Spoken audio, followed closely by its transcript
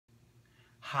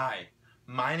Hi,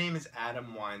 my name is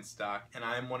Adam Weinstock, and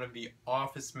I am one of the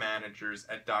office managers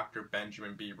at Dr.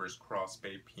 Benjamin Bieber's Cross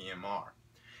Bay PMR.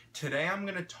 Today I'm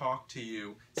going to talk to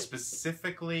you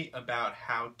specifically about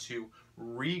how to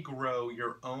regrow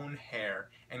your own hair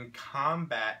and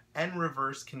combat and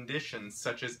reverse conditions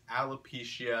such as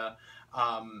alopecia,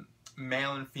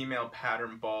 male and female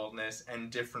pattern baldness,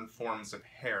 and different forms of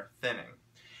hair thinning.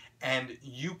 And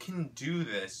you can do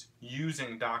this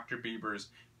using Dr. Bieber's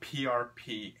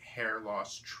PRP hair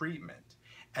loss treatment.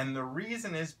 And the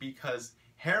reason is because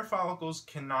hair follicles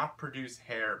cannot produce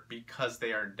hair because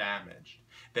they are damaged.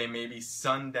 They may be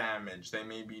sun damaged, they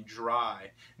may be dry,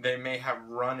 they may have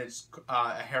run its,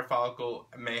 a hair follicle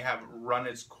may have run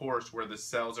its course where the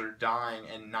cells are dying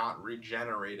and not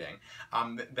regenerating.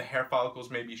 The hair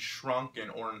follicles may be shrunken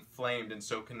or inflamed and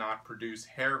so cannot produce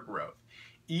hair growth.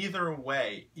 Either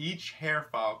way, each hair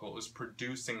follicle is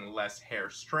producing less hair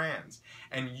strands,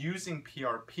 and using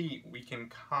PRP we can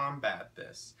combat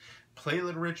this.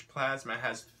 Platelet-rich plasma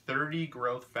has 30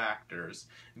 growth factors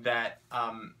that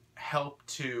help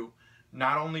to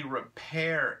not only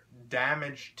repair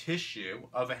damaged tissue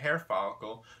of a hair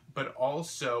follicle, but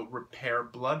also repair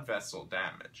blood vessel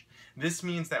damage. This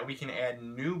means that we can add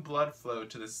new blood flow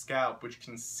to the scalp, which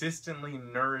consistently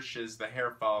nourishes the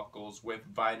hair follicles with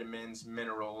vitamins,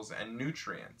 minerals, and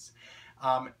nutrients.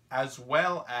 As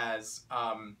well as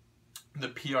the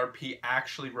PRP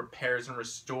actually repairs and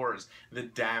restores the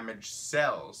damaged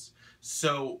cells.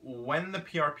 So when the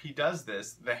PRP does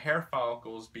this, the hair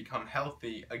follicles become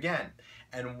healthy again.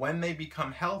 And when they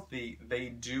become healthy, they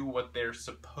do what they're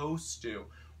supposed to,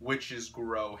 which is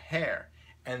grow hair.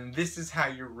 And this is how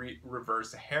you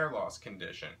reverse a hair loss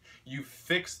condition. You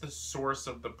fix the source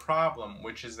of the problem,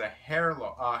 which is a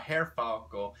hair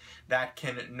follicle that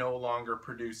can no longer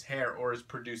produce hair or is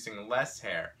producing less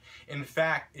hair. In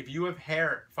fact, if you have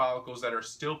hair follicles that are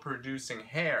still producing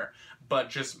hair, but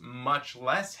just much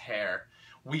less hair,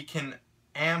 we can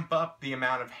amp up the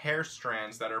amount of hair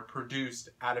strands that are produced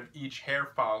out of each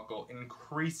hair follicle,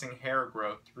 increasing hair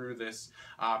growth through this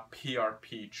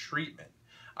PRP treatment.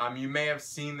 You may have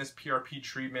seen this PRP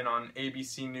treatment on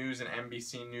ABC News and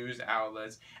NBC News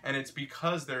outlets, and it's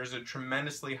because there's a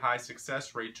tremendously high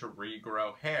success rate to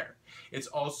regrow hair. It's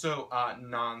also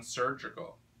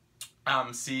non-surgical.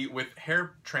 See, with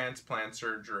hair transplant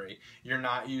surgery, you're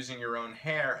not using your own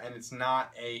hair, and it's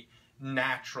not a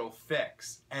natural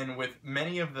fix. And with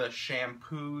many of the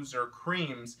shampoos or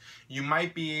creams, you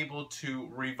might be able to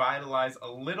revitalize a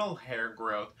little hair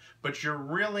growth, but you're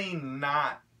really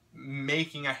not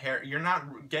making you're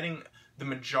not getting the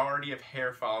majority of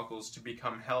hair follicles to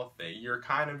become healthy. You're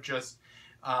kind of just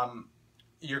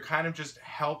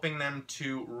helping them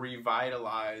to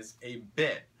revitalize a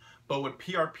bit. But what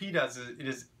PRP does is it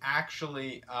is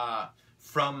actually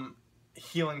from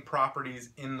healing properties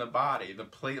in the body, the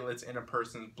platelets in a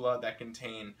person's blood that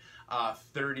contain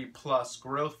 30 plus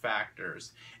growth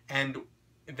factors, and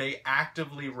they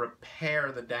actively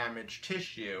repair the damaged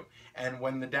tissue, and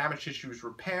when the damaged tissue is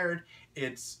repaired,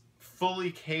 it's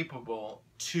fully capable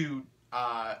to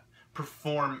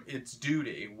perform its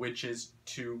duty, which is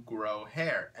to grow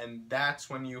hair. And that's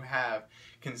when you have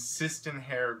consistent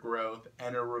hair growth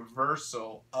and a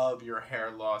reversal of your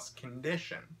hair loss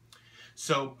condition.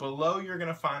 So below you're going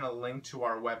to find a link to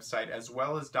our website as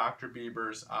well as Dr.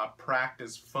 Bieber's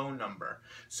practice phone number.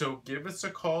 So give us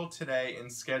a call today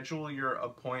and schedule your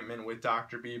appointment with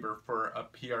Dr. Bieber for a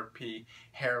PRP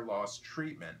hair loss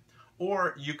treatment.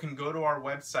 Or you can go to our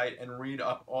website and read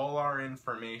up all our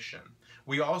information.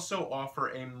 We also offer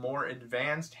a more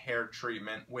advanced hair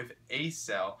treatment with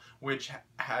A-cell, which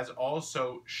has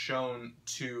also shown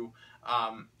to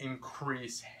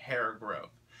increase hair growth.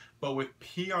 But with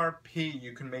PRP,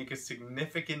 you can make a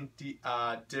significant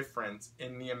difference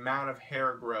in the amount of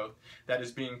hair growth that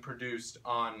is being produced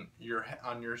on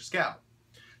your scalp.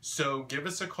 So give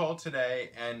us a call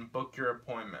today and book your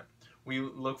appointment. We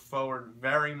look forward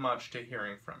very much to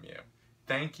hearing from you.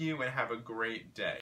 Thank you and have a great day.